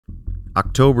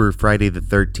October, Friday the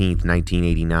 13th,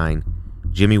 1989,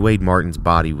 Jimmy Wade Martin's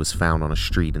body was found on a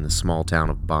street in the small town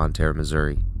of Bonne Terre,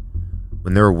 Missouri.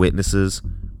 When there are witnesses,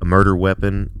 a murder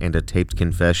weapon, and a taped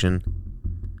confession,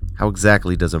 how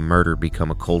exactly does a murder become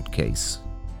a cold case?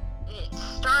 It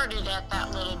started at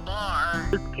that little bar.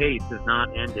 This case is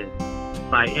not ended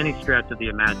by any stretch of the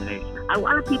imagination. A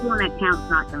lot of people in that town's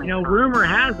not going to Rumor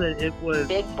has it was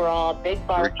big brawl, big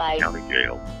bar fight. County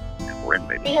Jail.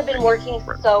 We have been working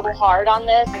so hard on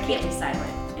this. I can't be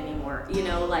silent anymore. You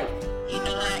know that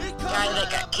guy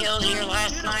that got killed here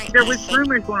last night? There was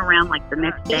rumors going around like the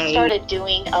next We day. started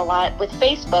doing a lot with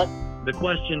Facebook. the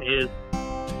question is,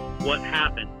 what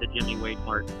happened to Jimmy Wade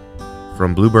Martin?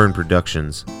 From Blueburn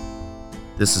Productions,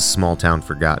 this is Small Town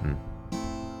Forgotten.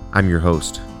 I'm your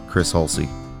host, Chris Hulsey.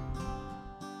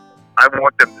 I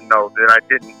want them to know that I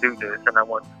didn't do this, and I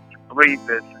want them to believe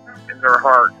this in their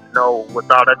heart, know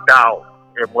without a doubt,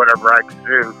 and whatever I can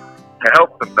do to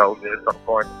help them know this, I'm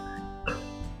going to.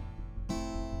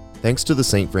 Thanks to the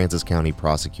St. Francis County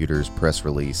prosecutor's press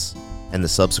release and the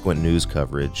subsequent news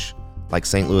coverage, like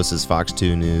St. Louis's Fox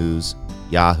 2 News,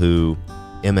 Yahoo,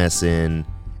 MSN,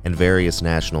 and various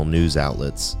national news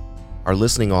outlets, our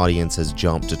listening audience has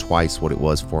jumped to twice what it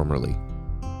was formerly.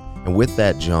 And with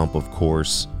that jump, of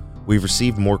course, we've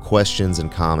received more questions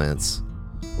and comments,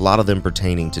 a lot of them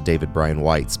pertaining to David Bryan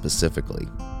White specifically.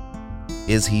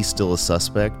 Is he still a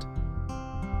suspect?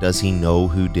 Does he know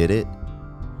who did it?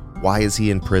 Why is he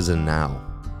in prison now?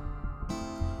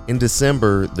 In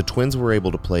December, the twins were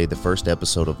able to play the first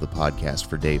episode of the podcast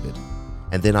for David,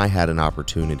 and then I had an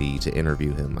opportunity to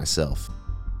interview him myself.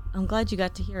 I'm glad you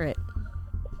got to hear it.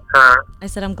 Huh? I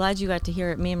said, I'm glad you got to hear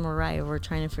it. Me and Mariah were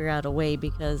trying to figure out a way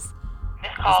because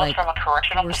This it was call like is from a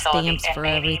correctional there were facility stamps and for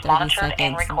may every be 30 monitored seconds.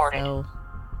 and recorded. So,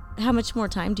 how much more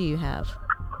time do you have?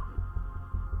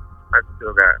 I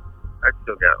still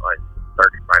got like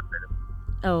 35 minutes.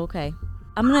 Oh, okay.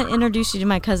 I'm going to introduce you to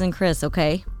my cousin Chris,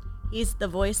 okay? He's the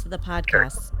voice of the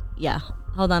podcast. Yeah.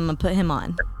 Hold on, I'm going to put him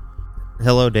on.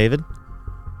 Hello, David.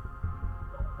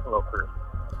 Hello, Chris.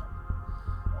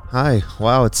 Hi.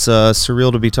 Wow, it's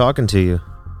surreal to be talking to you.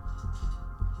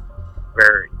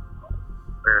 Very.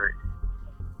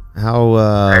 How,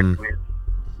 Actually,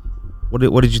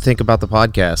 what did you think about the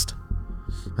podcast?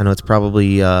 I know it's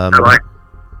probably, I like.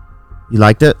 you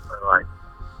liked it?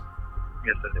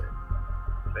 Yes, I did.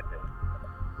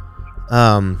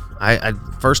 I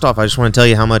first off, I just want to tell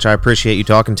you how much I appreciate you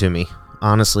talking to me.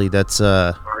 Honestly, that's,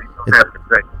 Well, you don't have to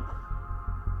thank me.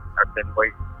 I've been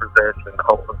waiting for this and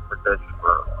hoping for this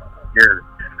for years.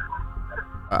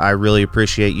 I really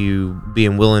appreciate you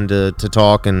being willing to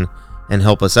talk and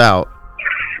help us out.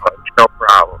 It's no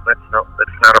problem. That's not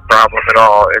a problem at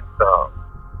all. It's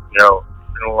it's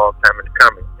been a long time in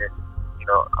coming. And,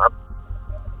 I'm,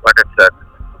 like I said,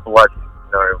 it's a blessing.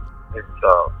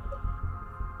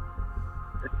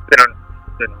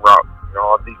 It's been rough.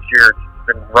 All these years it's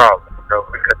been rough.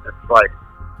 Because it's like,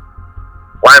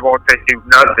 why won't they do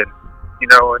nothing?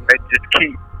 And they just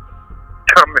keep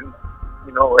coming,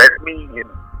 at me. And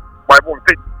why won't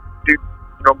they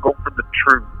go for the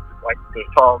truth? Like the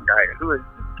tall guy. Who is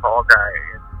this tall guy?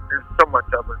 And there's so much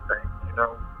other things,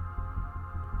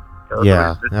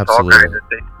 Yeah, there's this absolutely. tall guy that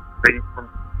they say from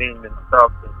seeing and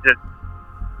stuff. And just,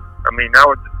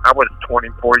 I was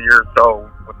 24 years old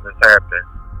when this happened.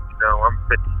 I'm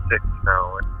 56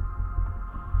 now, and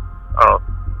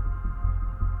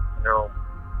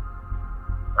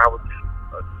I was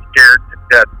a scared to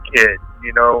death kid.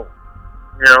 I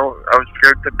was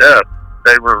scared to death.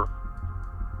 They were,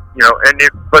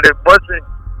 but it wasn't.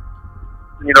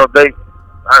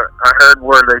 I heard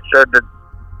where they said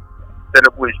that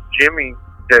it was Jimmy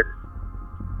that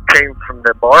came from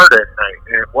the bar that night,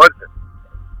 and it wasn't.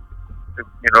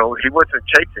 He wasn't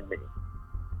chasing me.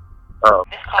 This I call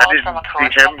is didn't from a see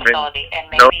correctional him facility and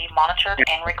may know- be monitored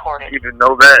and recorded. Even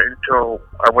know that until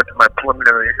I went to my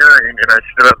preliminary hearing and I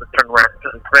stood up and turned around to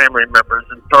the family members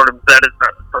and told them that is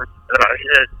not the person that I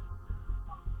hit.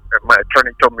 And my attorney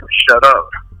told me to shut up.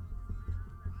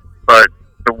 But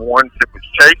the ones that was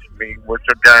chasing me was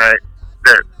a guy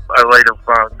that I later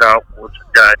found out was a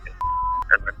guy named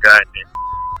and a guy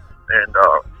named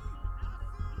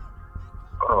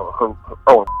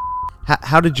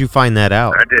How did you find that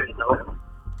out? I didn't know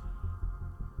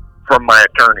from my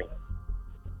attorney.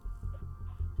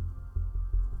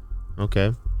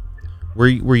 Okay. Were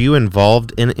you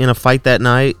involved in a fight that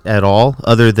night at all,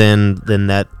 other than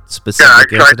that Yeah, I specific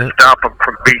tried incident? to stop them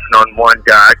from beating on one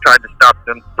guy. I tried to stop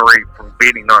them three from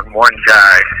beating on one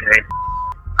guy. And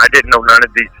I didn't know none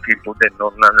of these people, didn't know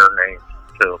none of their names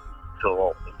till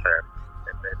all this happened.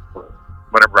 And then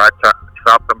whenever I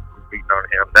stopped them from beating on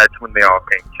him. That's when they all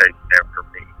came chasing after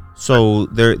me. So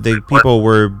the people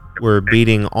were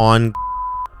beating on.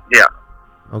 Yeah.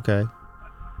 Okay.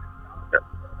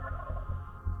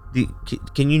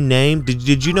 Can you name?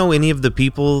 Did you know any of the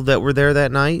people that were there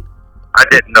that night? I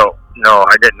didn't know. No,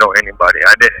 I didn't know anybody.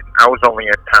 I was only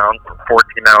in town for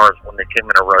 14 hours when they came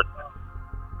and arrested.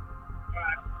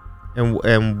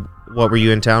 And what were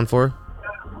you in town for?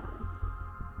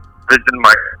 Visiting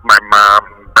my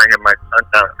mom, bringing my son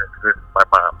down to visit my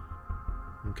mom.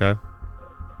 Okay.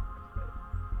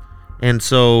 And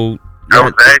so I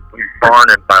was actually born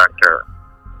in Bonterra.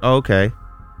 Okay.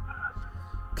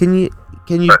 Can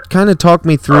you kind of talk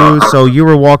me through? So you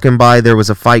were walking by, there was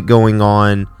a fight going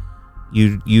on.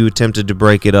 You attempted to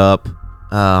break it up.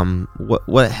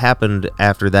 What happened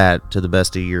after that, to the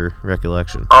best of your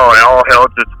recollection? Oh, all hell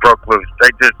just broke loose. They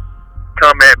just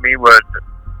come at me with,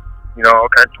 all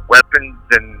kinds of weapons,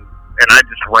 and I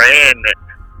just ran,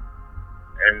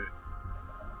 and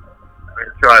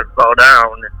until I fell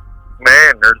down.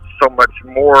 Man, there's so much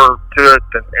more to it,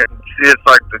 and see, it's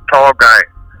like the tall guy.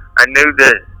 I knew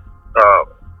that.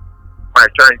 My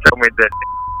attorney told me that.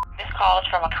 This call is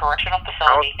from a correctional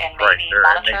facility and may right be there,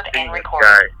 monitored and and this recorded.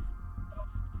 guy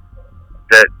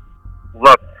that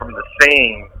left from the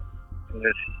scene, and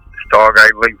this tall guy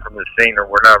leave from the scene or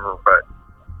whatever,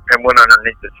 and went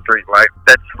underneath the street light.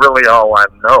 That's really all I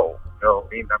know.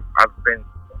 I've been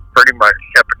pretty much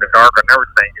kept in the dark on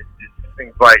everything. It just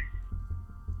seems like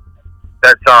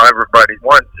that's how everybody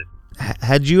wants it.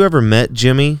 Had you ever met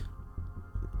Jimmy?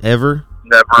 Ever?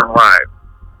 Never in life.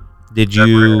 Did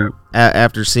you,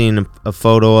 after seeing a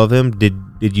photo of him,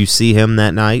 did you see him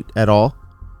that night at all?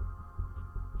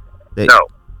 No.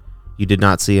 You did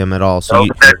not see him at all. So no,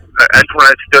 that's when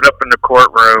I stood up in the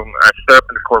courtroom. I stood up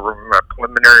in the courtroom in my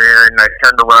preliminary hearing, and I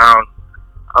turned around.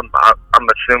 I'm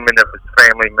assuming it was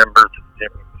family members of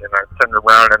Jimmy's, and I turned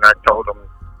around and I told them,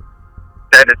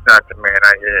 that is not the man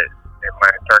I hit. And my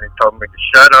attorney told me to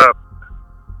shut up,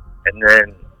 and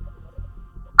then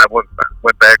I went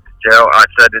back to jail. I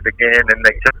said it again, and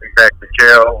they took me back to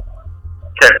jail.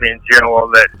 Kept me in jail all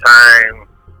that time.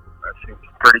 I seen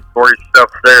some pretty gory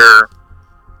stuff there.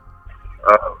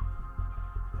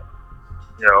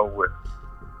 With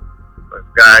a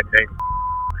guy named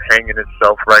hanging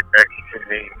himself right next to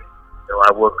me.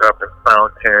 I woke up and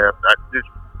found him. Just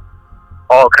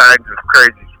all kinds of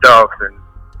crazy stuff, and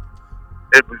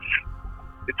it's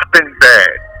been bad.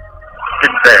 It's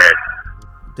been bad.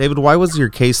 David, why was your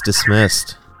case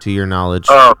dismissed, to your knowledge?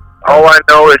 All I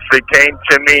know is they came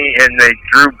to me and they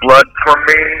drew blood from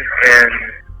me, and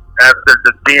after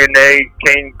the DNA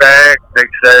came back, they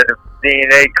said if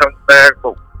DNA comes back,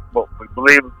 what we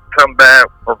believe will come back,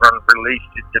 we're going to release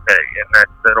you today. And I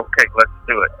said, okay, let's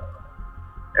do it.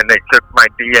 And they took my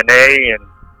DNA, and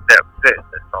that was it.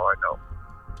 That's all I know.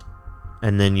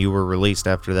 And then you were released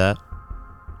after that?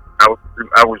 I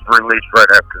was released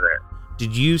right after that.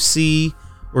 Did you see,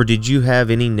 or did you have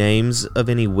any names of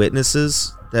any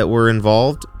witnesses that were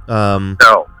involved? No.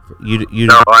 No,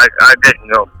 I didn't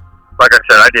know. Like I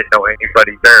said, I didn't know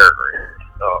anybody there.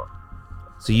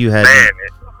 So you had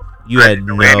you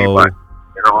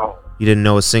didn't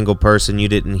know a single person. You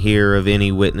didn't hear of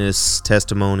any witness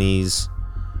testimonies.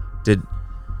 Did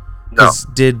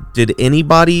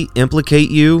anybody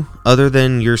implicate you other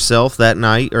than yourself that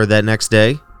night or that next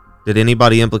day? Did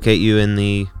anybody implicate you in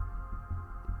the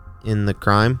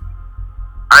crime?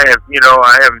 I have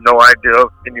no idea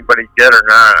if anybody did or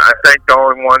not. I think the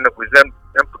only one that was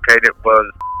implicated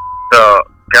was the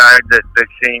guy that they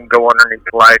seen go underneath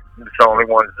the light. It's the only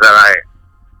ones that I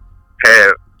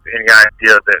have any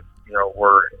idea that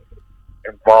were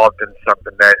involved in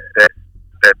something that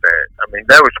bad. I mean,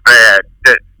 that was bad.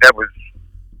 That was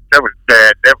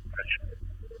bad.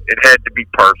 It had to be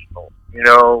personal.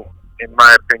 In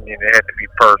my opinion, it had to be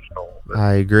personal.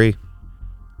 I agree.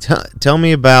 Tell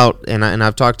me about, and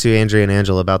I've talked to Andrea and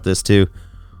Angela about this too.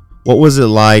 What was it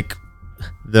like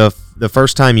the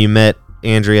first time you met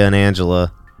Andrea and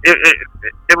Angela?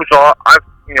 It was all I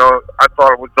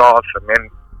thought it was awesome, and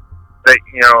they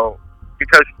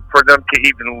because for them to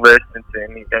even listen to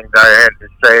anything that I had to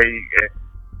say,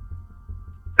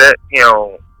 that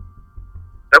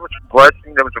that was a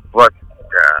blessing. That was a blessing.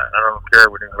 I don't care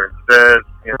what anybody says.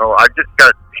 I just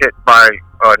got hit by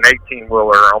an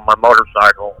 18-wheeler on my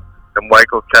motorcycle in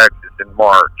Waco, Texas in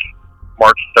March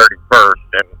 31st,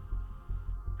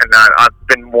 and I've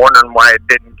been wondering why it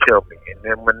didn't kill me. And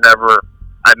then whenever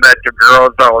I met the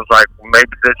girls, I was like, well,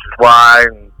 maybe this is why,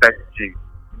 and thank you.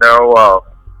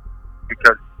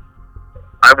 Because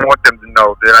I want them to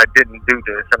know that I didn't do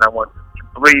this, and I want them to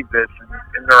believe this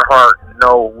in their heart and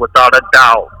know without a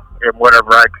doubt and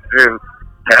whatever I could do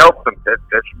to help them.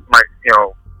 That's my,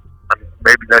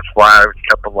 maybe that's why I was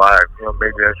kept alive.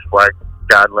 Maybe that's why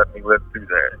God let me live through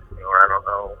that. I don't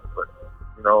know, but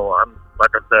I'm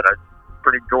like I said,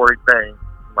 pretty gory thing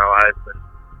in my life, and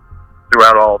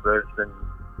throughout all this, and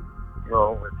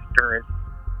experienced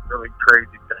really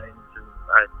crazy things,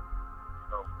 and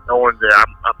knowing that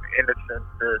I'm innocent.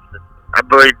 I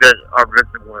believe that our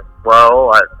visit went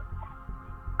well. I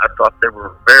thought they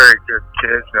were very good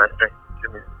kids, and I think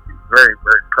Jimmy would be very,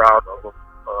 very proud of them.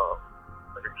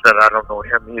 Like I said, I don't know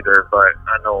him either, but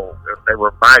I know if they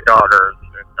were my daughters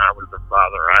and I was their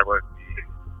father, I would be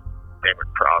damn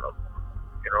proud of them.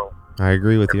 I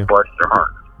agree with you. Bless their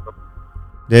hearts.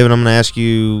 David, I'm going to ask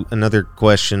you another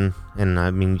question, and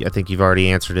I think you've already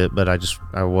answered it, but I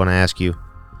want to ask you.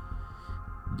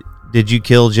 Did you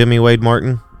kill Jimmy Wade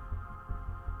Martin?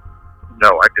 No,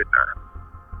 I did not.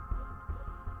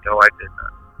 No, I did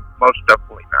not. Most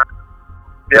definitely not.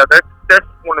 Yeah, that's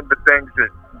one of the things that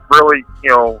really,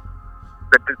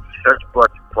 that this is such a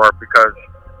blessing for, because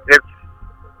it's,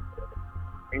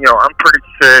 I'm pretty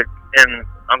sick, and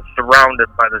I'm surrounded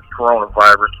by this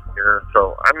coronavirus here,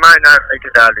 so I might not make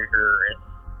it out of here.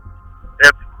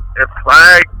 And if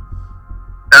I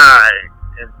die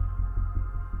and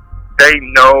they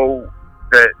know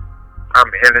that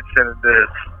I'm innocent of this,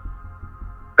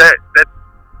 that's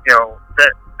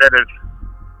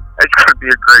going to be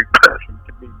a great blessing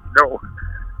to me.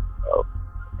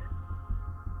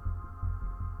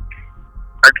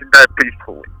 I can die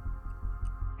peacefully.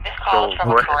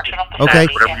 Okay.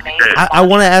 I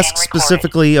want to ask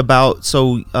specifically about,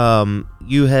 so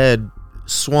you had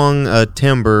swung a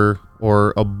timber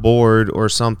or a board or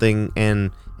something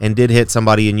and did hit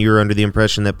somebody, and you were under the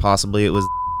impression that possibly it was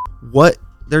what?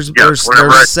 There's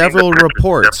several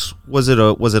reports. Was it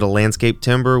a landscape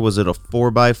timber? Was it a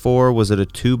 4x4? Was it a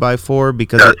 2x4?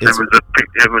 Because yes,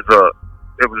 it was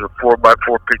a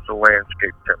 4x4 piece of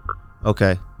landscape timber.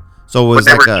 Okay, so it was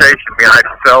when like they were chasing me, I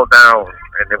fell down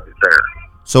and it was there.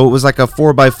 So it was like a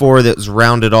 4x4 that was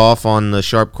rounded off on the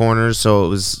sharp corners. So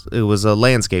it was a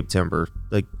landscape timber,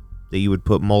 like that you would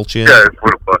put mulch in. Yeah, it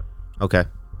would have put. Okay.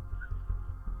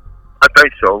 I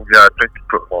think so. Yeah, I think you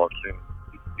put mulch in.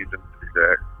 You didn't do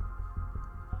that.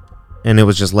 And it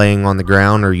was just laying on the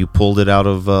ground, or you pulled it out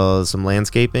of some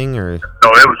landscaping, or? No,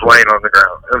 it was laying on the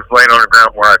ground. It was laying on the ground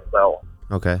where I fell.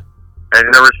 Okay.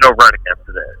 And there was no running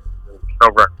after that. There was no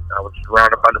running. I was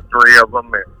surrounded by the three of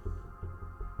them, and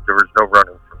there was no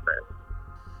running from that.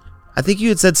 I think you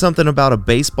had said something about a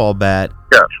baseball bat.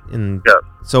 Yes. Yes.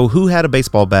 So who had a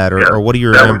baseball bat, or what do you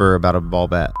remember about a ball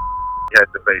bat? He had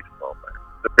the baseball bat.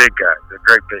 The big guy, the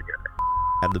great big guy.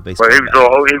 Had the baseball bat.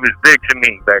 But he was big to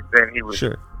me back then. He was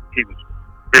sure. He was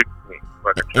big to me.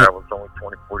 Like I said, I was only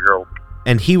 24-year-old.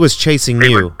 And he was chasing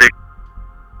you. Was big.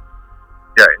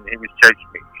 Yeah, and he was chasing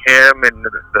me. Him and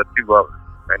the two others.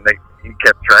 And he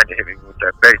kept trying to hit me with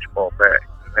that baseball bat.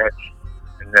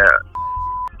 And that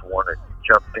one that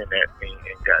jumped in at me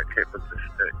and got hit with the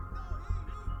stick.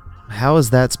 How has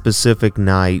that specific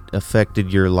night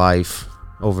affected your life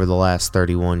over the last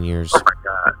 31 years? Oh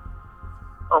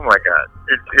my God.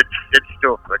 It's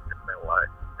still affecting my life.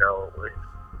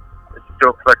 It's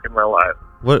still affecting my life.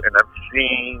 What? And I've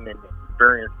seen and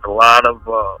experienced a lot of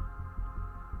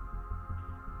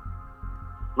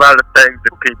things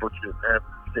that people should have to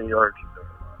see, or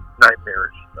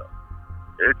nightmarish stuff.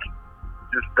 It's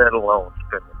just that alone has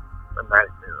been a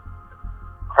nightmare,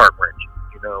 heart-wrenching,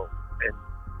 and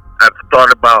I've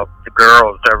thought about the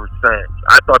girls ever since.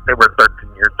 I thought they were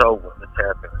 13 years old when this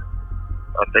happened.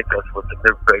 I think that's what the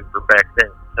newspaper back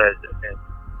then said, and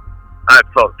I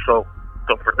felt so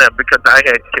for them, because I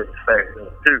had kids back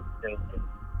then too, and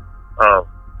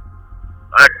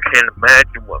I can't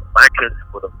imagine what my kids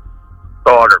would have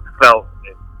thought or felt.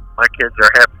 And my kids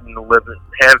have had to live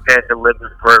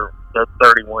it for the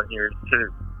 31 years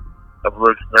too, of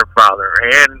losing their father,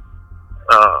 and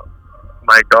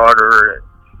my daughter in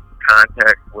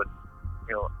contact with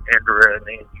Andrea and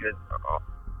Angie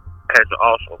has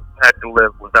also had to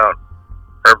live without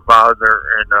her father,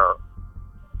 and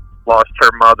lost her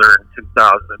mother in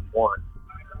 2001.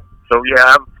 So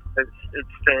yeah, it's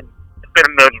been a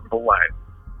miserable life.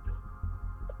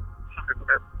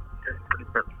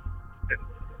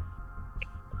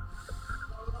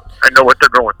 I know what they're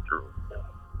going through.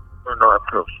 I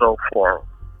feel so for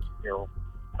them.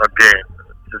 Again,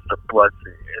 it's just a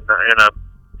blessing, and I'm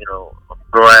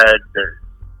glad that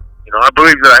I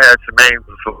believe that I had some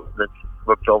angels that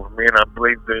looked over me, and I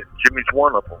believe that Jimmy's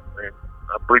one of them, and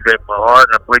I believe that in my heart,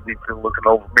 and I believe he's been looking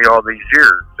over me all these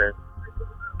years and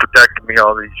protecting me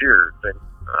all these years, and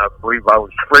I believe I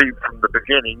was free from the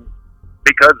beginning,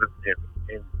 because of Jimmy.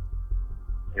 And,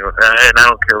 you know, and I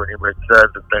don't care what anybody says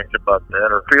or thinks about that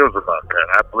or feels about that.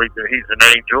 I believe that he's an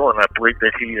angel, and I believe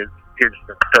that he is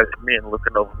protecting me and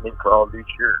looking over me for all these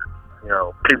years. You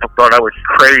know, people thought I was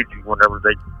crazy whenever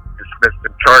they dismissed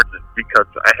them charges because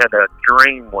I had a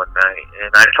dream one night,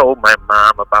 and I told my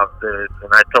mom about this, and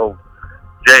I told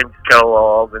James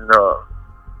Kellogg and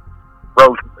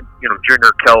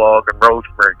Junior Kellogg and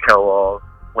Rosemary Kellogg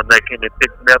when they came to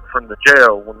pick me up from the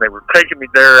jail. When they were taking me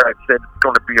there, I said it's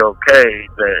going to be okay.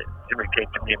 That Jimmy came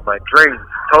to me in my dreams,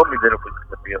 told me that it was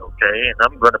going to be okay, and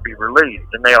I'm going to be released.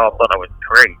 And they all thought I was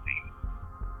crazy.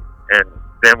 And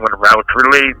then when I was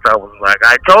released, I was like,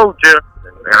 I told you.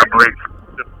 And I believe,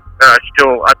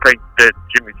 I think that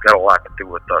Jimmy's got a lot to do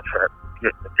with us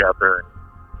getting together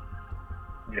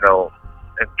and, you know,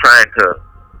 and trying to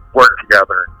work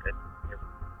together and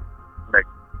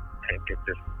get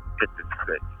this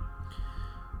fixed.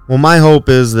 Well, my hope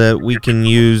is that we can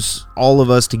use all of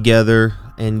us together,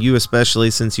 and you especially,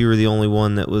 since you were the only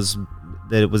one that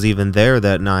it was even there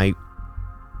that night,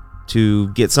 to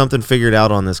get something figured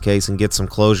out on this case and get some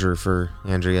closure for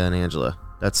Andrea and Angela.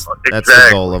 That's the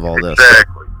goal of all this.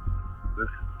 Exactly. This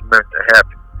is meant to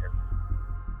happen.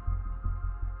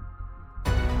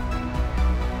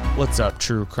 What's up,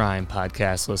 True Crime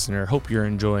Podcast listener? Hope you're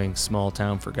enjoying Small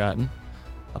Town Forgotten,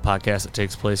 a podcast that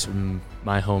takes place in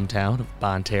my hometown of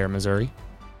Bonne Terre, Missouri.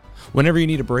 Whenever you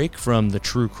need a break from the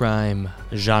true crime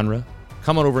genre,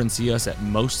 come on over and see us at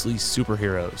Mostly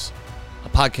Superheroes, a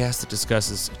podcast that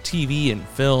discusses TV and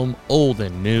film, old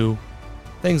and new,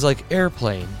 things like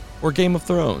Airplane or Game of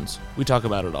Thrones. We talk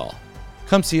about it all.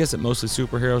 Come see us at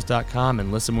mostlysuperheroes.com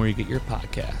and listen where you get your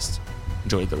podcast.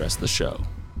 Enjoy the rest of the show.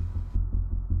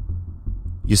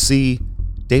 You see,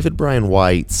 David Brian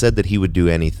White said that he would do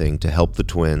anything to help the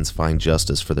twins find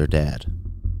justice for their dad.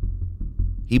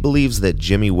 He believes that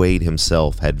Jimmy Wade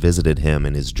himself had visited him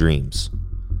in his dreams,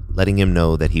 letting him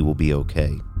know that he will be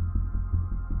okay.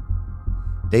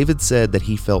 David said that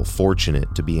he felt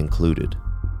fortunate to be included.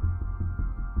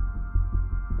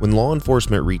 When law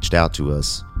enforcement reached out to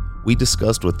us, we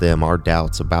discussed with them our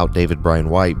doubts about David Brian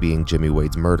White being Jimmy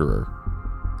Wade's murderer,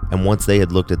 and once they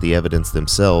had looked at the evidence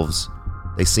themselves,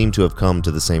 they seemed to have come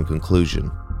to the same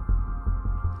conclusion.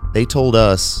 They told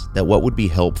us that what would be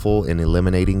helpful in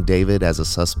eliminating David as a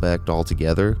suspect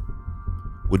altogether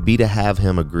would be to have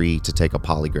him agree to take a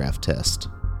polygraph test.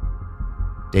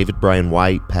 David Brian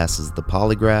White passes the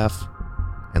polygraph,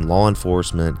 and law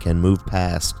enforcement can move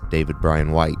past David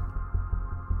Brian White.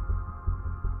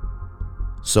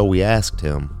 So we asked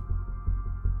him,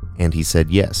 and he said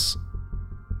yes.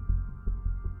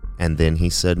 And then he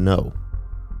said no.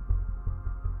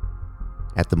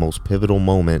 At the most pivotal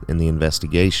moment in the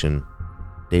investigation,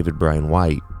 David Brian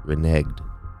White reneged.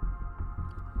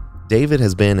 David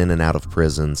has been in and out of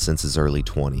prison since his early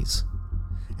 20s.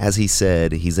 As he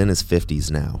said, he's in his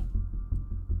 50s now.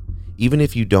 Even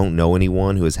if you don't know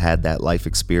anyone who has had that life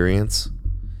experience,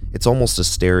 it's almost a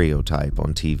stereotype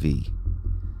on TV.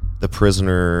 The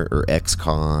prisoner or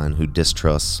ex-con who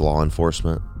distrusts law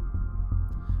enforcement.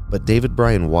 But David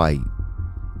Brian White,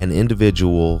 an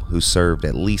individual who served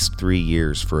at least 3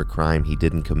 years for a crime he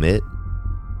didn't commit,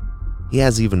 he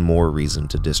has even more reason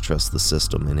to distrust the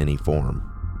system in any form.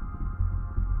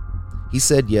 He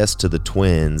said yes to the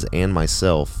twins and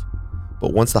myself,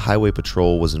 but once the Highway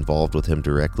Patrol was involved with him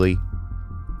directly,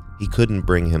 he couldn't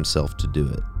bring himself to do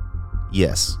it.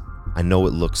 Yes, I know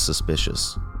it looks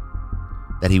suspicious,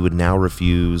 that he would now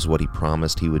refuse what he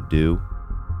promised he would do,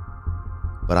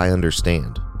 but I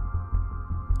understand.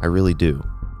 I really do.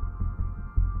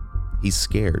 He's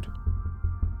scared.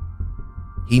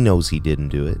 He knows he didn't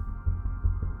do it.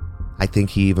 I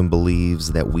think he even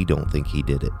believes that we don't think he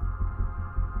did it.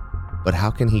 But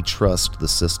how can he trust the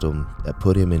system that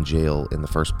put him in jail in the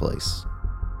first place?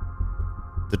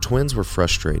 The twins were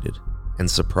frustrated and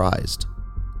surprised.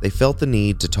 They felt the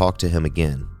need to talk to him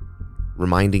again,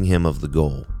 reminding him of the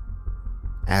goal,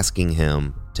 asking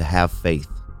him to have faith.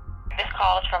 This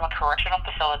call is from a correctional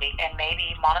facility and may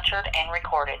be monitored and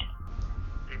recorded.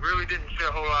 He really didn't say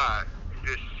a whole lot. He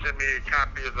just sent me a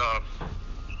copy of the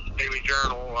Daily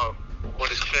Journal of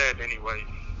what it said anyway.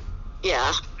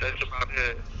 Yeah. That's about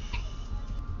it.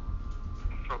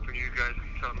 Hoping you guys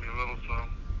can tell me a little something.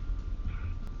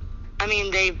 I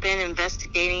mean, they've been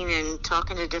investigating and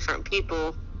talking to different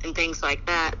people and things like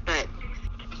that, but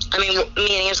I mean,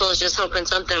 me and Angela's just hoping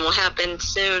something will happen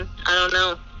soon. I don't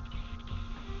know.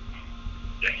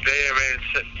 They haven't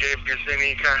gave us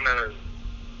any kind of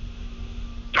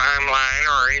timeline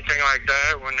or anything like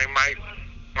that when they might,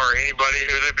 or anybody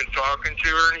who they've been talking to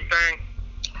or anything?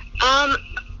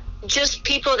 Just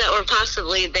people that were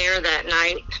possibly there that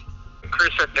night.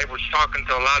 Chris said they was talking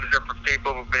to a lot of different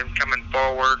people who've been coming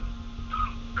forward,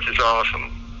 which is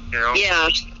awesome, you know? Yeah.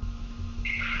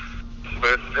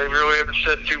 But they really haven't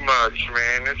said too much,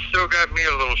 man. It still got me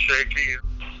a little shaky.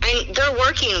 And they're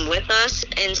working with us,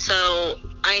 and so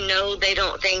I know they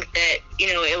don't think that,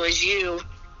 it was you.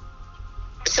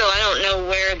 So I don't know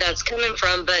where that's coming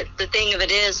from, but the thing of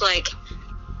it is, like,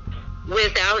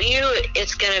 without you,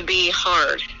 it's going to be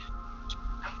hard.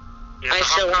 Yeah, I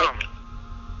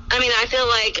feel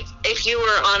like if you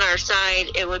were on our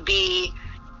side, it would be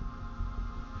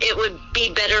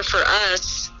better for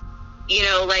us,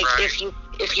 like right.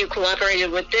 if you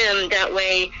cooperated with them, that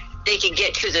way they could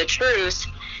get to the truth.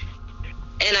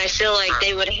 And I feel like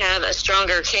they would have a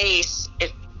stronger case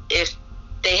if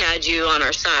they had you on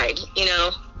our side,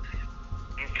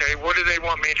 Okay, what do they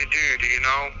want me to do you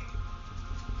know?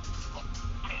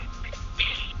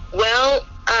 Well,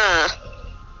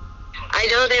 I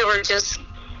know they were just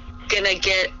going to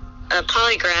get a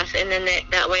polygraph, and then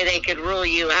that way they could rule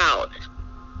you out.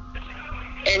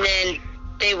 And then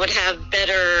they would have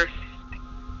better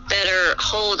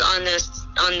hold on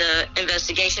the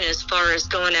investigation as far as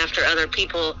going after other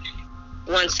people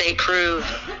once they prove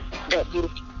that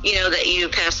that you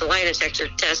passed the lie detector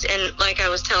test. And like I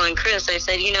was telling Chris, I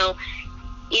said, even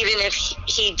if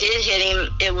he did hit him,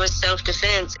 it was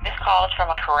self-defense. This call is from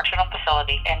a correctional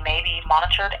facility and may be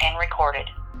monitored and recorded.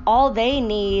 All they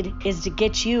need is to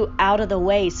get you out of the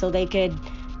way so they could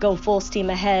go full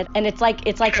steam ahead. And it's like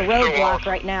a roadblock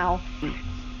right now.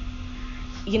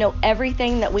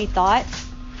 Everything that we thought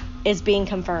is being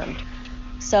confirmed.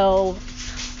 So,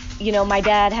 my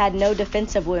dad had no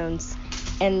defensive wounds,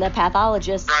 and the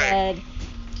pathologist said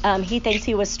he thinks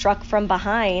he was struck from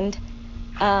behind,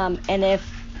 and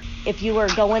if you were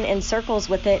going in circles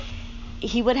with it,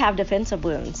 he would have defensive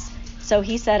wounds. So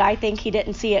he said, I think he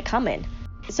didn't see it coming.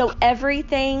 So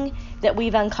everything that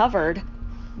we've uncovered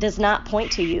does not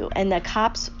point to you, and the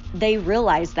cops, they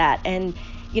realize that. And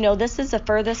this is the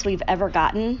furthest we've ever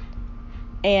gotten,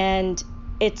 and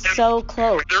it's so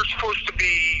close. They're supposed to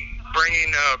be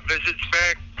bringing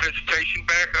visitation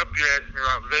back up. You had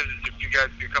visits if you guys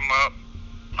could come up.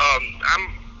 I'm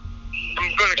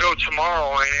going to go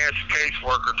tomorrow and ask a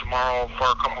caseworker tomorrow for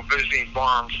a couple visiting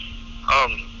farms.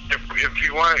 If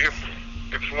you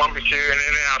want me to, and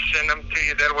then I'll send them to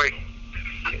you. That way,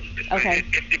 okay.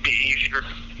 It'd be easier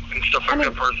and stuff like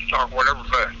that for us to talk, whatever.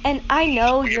 But and I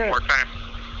know you're. More time.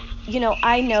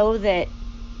 I know that.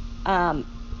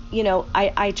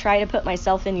 I try to put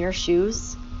myself in your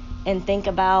shoes and think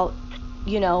about,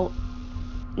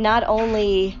 not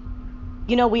only,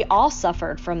 we all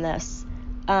suffered from this.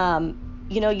 Right,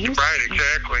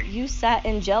 exactly. You sat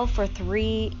in jail for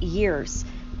 3 years.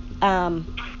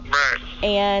 Right.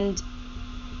 And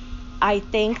I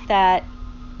think that,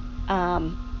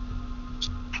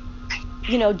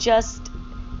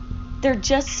 they're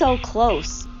just so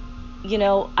close. Do you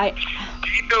know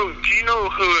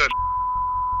who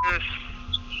is?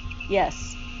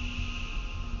 Yes.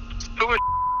 Who is?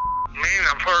 Man,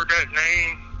 I've heard that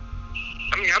name.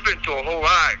 I mean, I've been through a whole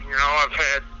lot. I've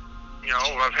had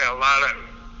a lot of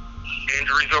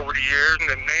injuries over the years, and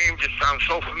the name just sounds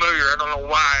so familiar. I don't know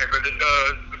why, but it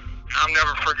does. I'll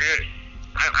never forget it.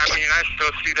 I mean, I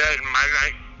still see that in my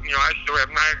night. I still have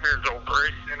nightmares over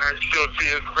it, and I still see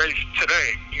his face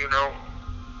today.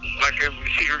 Like he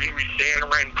was standing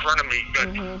right in front of me. But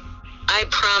I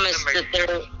promise that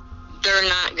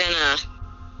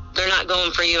they're not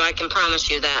going for you. I can promise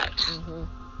you that.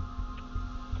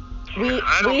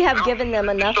 We have given them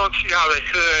enough. I don't see how they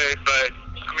could, but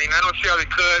I don't see how they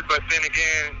could. But then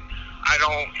again, I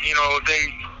don't.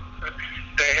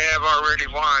 They have already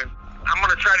won. I'm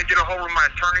gonna try to get a hold of my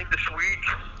attorney this week.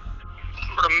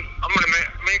 I'm gonna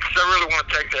make, because I really want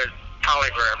to take that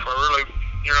polygraph. I really,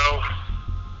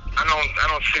 I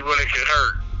don't see what it could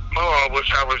hurt. I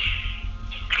wish I was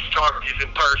talking to you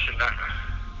in person.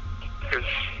 Because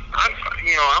I'm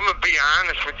gonna be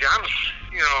honest with you.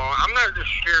 I'm not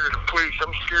just scared of the police.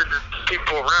 I'm scared of the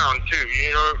people around too.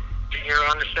 You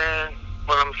understand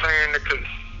what I'm saying? Because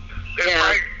I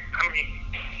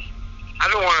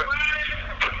don't want to.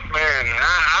 Man,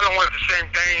 I don't want the same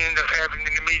thing end up happening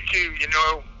to me too.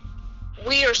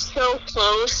 We are so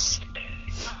close,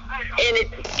 and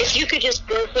if you could just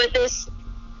work with us,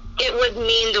 it would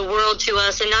mean the world to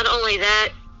us. And not only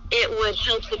that, it would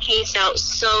help the case out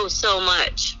so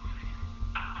much.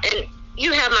 And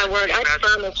you have my word. I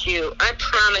promise you. That's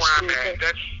why I'm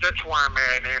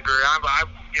at, Andrew.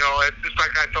 It's just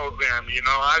like I told them.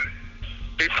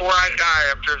 Before I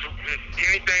die, if there's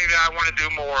anything that I want to do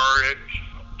more, it's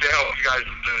to help you guys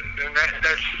with this. And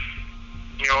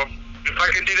You know, if I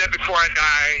can do that before I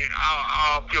die,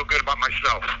 I'll feel good about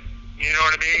myself. You know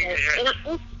what I mean?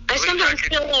 And I sometimes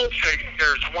feel like say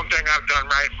there's one thing I've done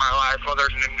right in my life other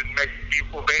than to make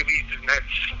beautiful babies, and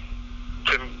that's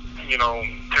to, you know,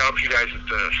 to help you guys with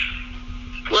this.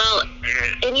 Well,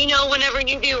 and you know, whenever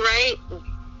you do right,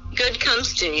 good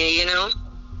comes to you, you know?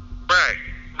 Right.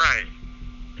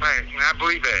 And I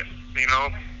believe that, you know?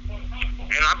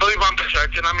 And I believe I'm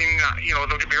protected. I mean, you know,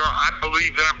 don't get me wrong. I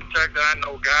believe that I'm protected. I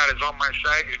know God is on my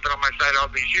side. He's been on my side all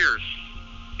these years.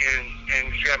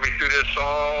 And He's got me through this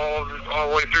all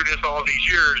the way through this all these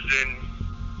years.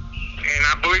 And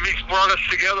I believe He's brought us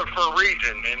together for a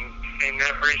reason. And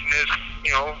that reason is,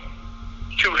 you know,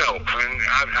 to help. And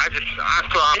I This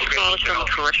call is from a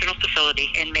correctional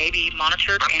facility and may be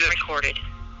monitored and recorded.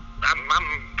 I'm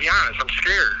be honest, I'm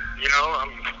scared. You know,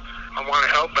 I want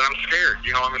to help, but I'm scared.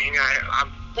 You know what I mean?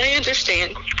 I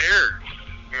understand. I'm scared.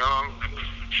 You know, I'm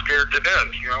scared to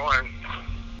death. You know, and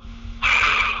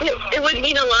it would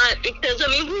mean a lot because I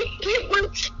mean we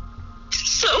worked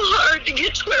so hard to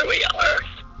get to where we are.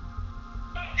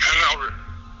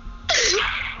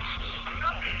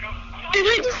 And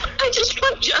I just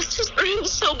want justice for him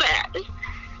so bad.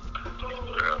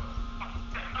 Yeah.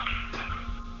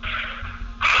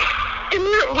 And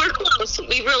we're close.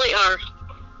 We really are.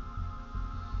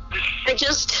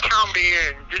 Just count me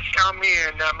in. Just count me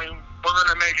in. I mean, we're going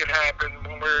to make it happen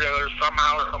one way or the other.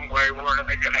 Somehow, some way, we're going to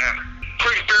make it happen.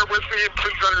 Please bear with me and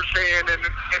please understand. And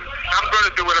I'm going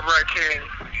to do whatever I can.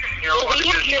 You know,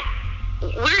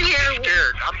 we're here.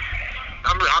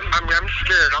 I'm scared. I'm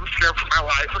scared. I'm scared for my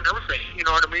life and everything. You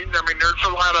know what I mean? I mean, there's a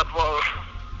lot of... well,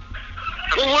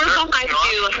 we're behind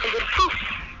you.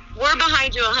 We're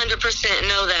behind you 100%.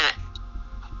 Know that.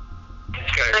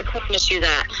 Okay. I promise you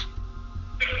that.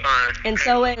 All right. And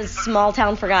so is Small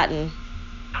Town Forgotten.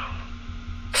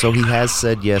 So he has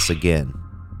said yes again.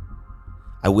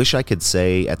 I wish I could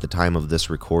say at the time of this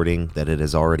recording that it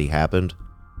has already happened,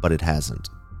 but it hasn't.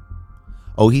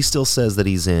 Oh, he still says that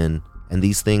he's in, and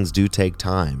these things do take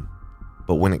time,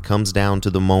 but when it comes down to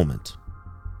the moment,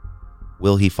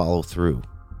 will he follow through?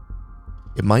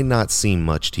 It might not seem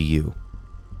much to you,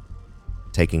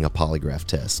 taking a polygraph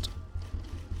test,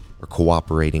 or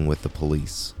cooperating with the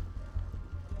police.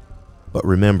 But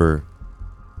remember,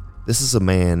 this is a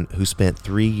man who spent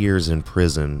 3 years in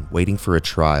prison waiting for a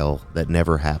trial that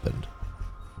never happened.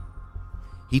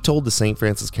 He told the St.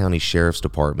 Francis County Sheriff's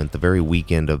Department the very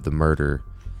weekend of the murder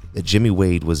that Jimmy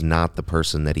Wade was not the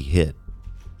person that he hit,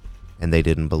 and they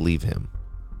didn't believe him.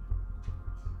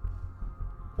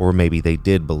 Or maybe they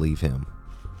did believe him,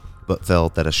 but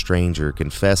felt that a stranger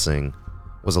confessing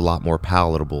was a lot more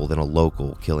palatable than a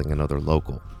local killing another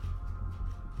local.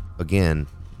 Again,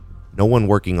 no one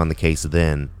working on the case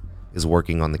then is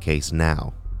working on the case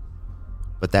now,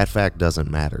 but that fact doesn't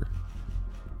matter.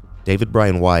 David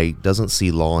Brian White doesn't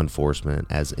see law enforcement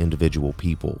as individual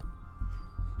people.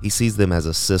 He sees them as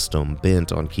a system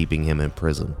bent on keeping him in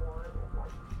prison.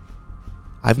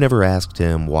 I've never asked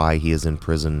him why he is in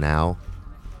prison now,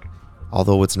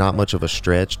 although it's not much of a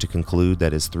stretch to conclude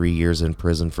that his 3 years in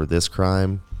prison for this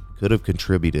crime could have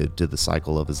contributed to the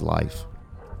cycle of his life.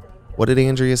 What did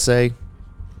Andrea say?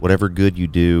 Whatever good you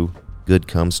do, good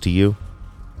comes to you.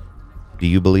 Do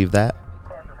you believe that?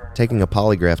 Taking a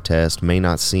polygraph test may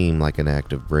not seem like an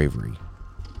act of bravery,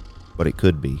 but it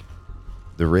could be.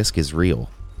 The risk is real.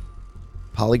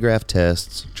 Polygraph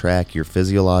tests track your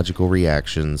physiological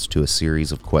reactions to a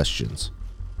series of questions.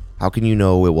 How can you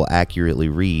know it will accurately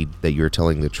read that you're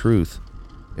telling the truth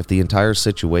if the entire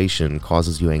situation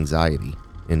causes you anxiety?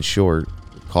 In short,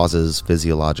 it causes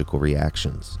physiological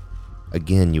reactions.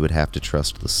 Again, you would have to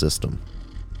trust the system.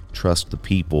 Trust the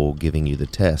people giving you the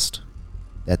test.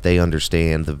 That they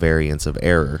understand the variance of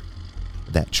error.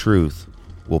 That truth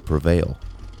will prevail.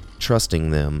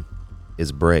 Trusting them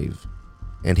is brave.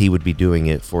 And he would be doing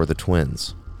it for the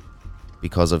twins.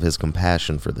 Because of his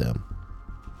compassion for them.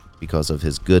 Because of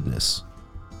his goodness.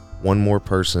 One more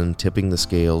person tipping the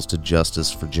scales to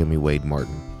justice for Jimmy Wade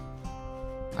Martin.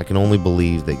 I can only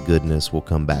believe that goodness will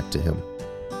come back to him.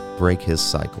 Break his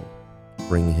cycle.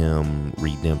 Bring him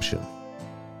redemption.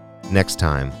 Next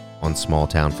time on Small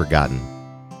Town Forgotten,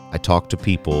 I talk to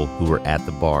people who were at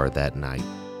the bar that night.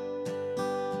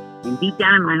 And deep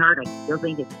down in my heart, I still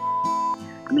think it's...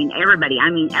 everybody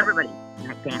in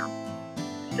that town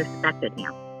suspected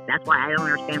him. That's why I don't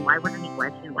understand. Why wasn't he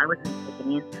questioned? Why wasn't he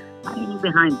taken in? Why ain't he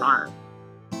behind bars?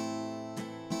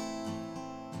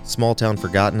 Small Town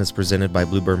Forgotten is presented by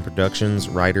Blueburn Productions,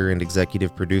 writer and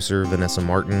executive producer Vanessa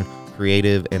Martin,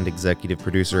 creative and executive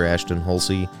producer Ashton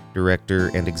Hulsey, director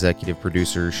and executive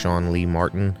producer Sean Lee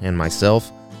Martin, and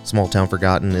myself, Small Town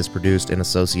Forgotten is produced in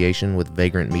association with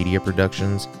Vagrant Media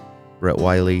Productions, Brett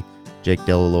Wiley, Jake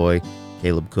Delaloy,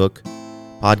 Caleb Cook.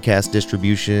 Podcast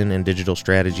distribution and digital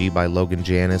strategy by Logan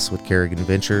Janis with Kerrigan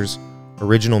Ventures.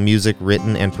 Original music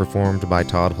written and performed by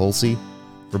Todd Hulsey.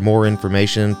 For more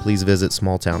information, please visit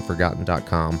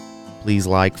smalltownforgotten.com. Please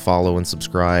like, follow, and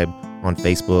subscribe on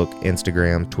Facebook,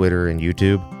 Instagram, Twitter, and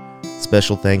YouTube.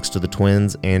 Special thanks to the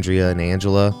twins, Andrea and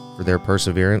Angela, for their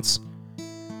perseverance.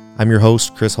 I'm your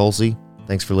host, Chris Hulsey.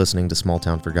 Thanks for listening to Small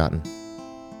Town Forgotten.